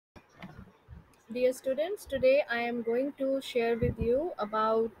Dear students, today I am going to share with you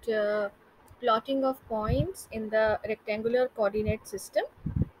about plotting of points in the rectangular coordinate system.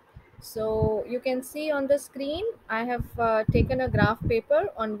 So you can see on the screen, I have taken a graph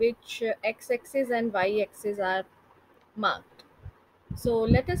paper on which x-axis and y-axis are marked. So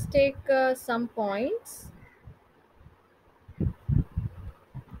let us take some points.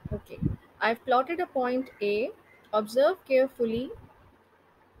 Okay, I've plotted a point A. Observe carefully.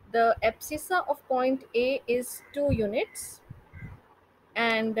 The abscissa of point A is 2 units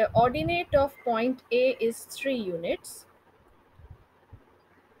and the ordinate of point A is 3 units.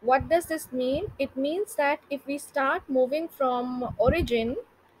 What does this mean? It means that if we start moving from origin,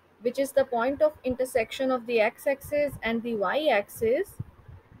 which is the point of intersection of the x-axis and the y-axis,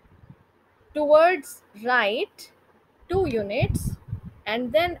 towards right 2 units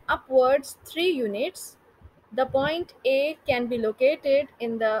and then upwards 3 units, the point A can be located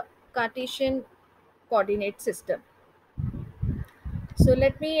in the Cartesian coordinate system. So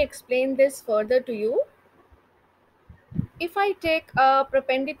let me explain this further to you. If I take a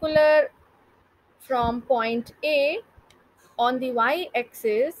perpendicular from point A on the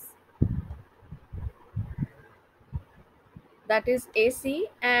y-axis, that is AC,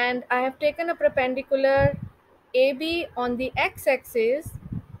 and I have taken a perpendicular AB on the x-axis,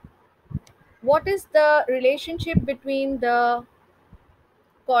 what is the relationship between the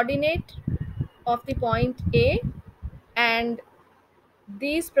coordinate of the point A and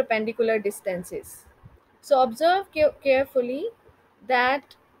these perpendicular distances? So observe carefully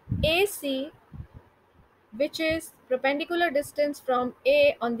that AC, which is perpendicular distance from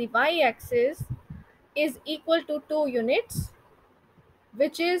A on the y-axis, is equal to 2 units,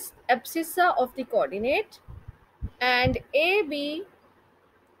 which is abscissa of the coordinate, and AB,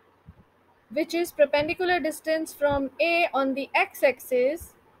 which is perpendicular distance from A on the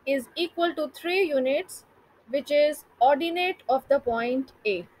x-axis, is equal to 3 units, which is ordinate of the point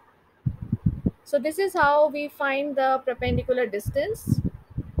A. So this is how we find the perpendicular distance.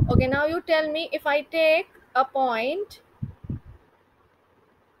 Okay, now you tell me, if I take a point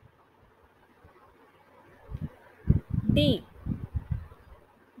D,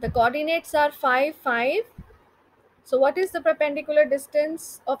 the coordinates are 5, 5. So what is the perpendicular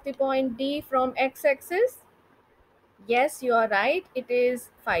distance of the point D from x-axis? Yes, you are right. It is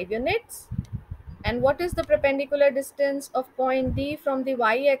 5 units. And what is the perpendicular distance of point D from the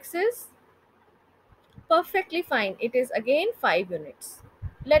y-axis? Perfectly fine. It is again 5 units.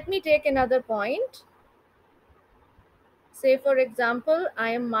 Let me take another point. Say for example,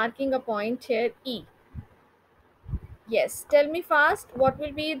 I am marking a point here E. Yes, tell me fast, what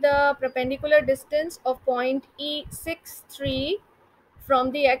will be the perpendicular distance of point E63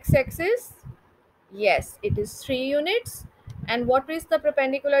 from the x-axis? Yes, it is 3 units. And what is the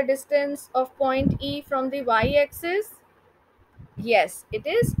perpendicular distance of point E from the y-axis? Yes, it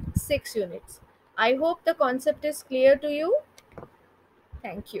is 6 units. I hope the concept is clear to you.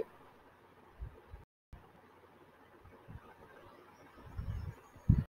 Thank you.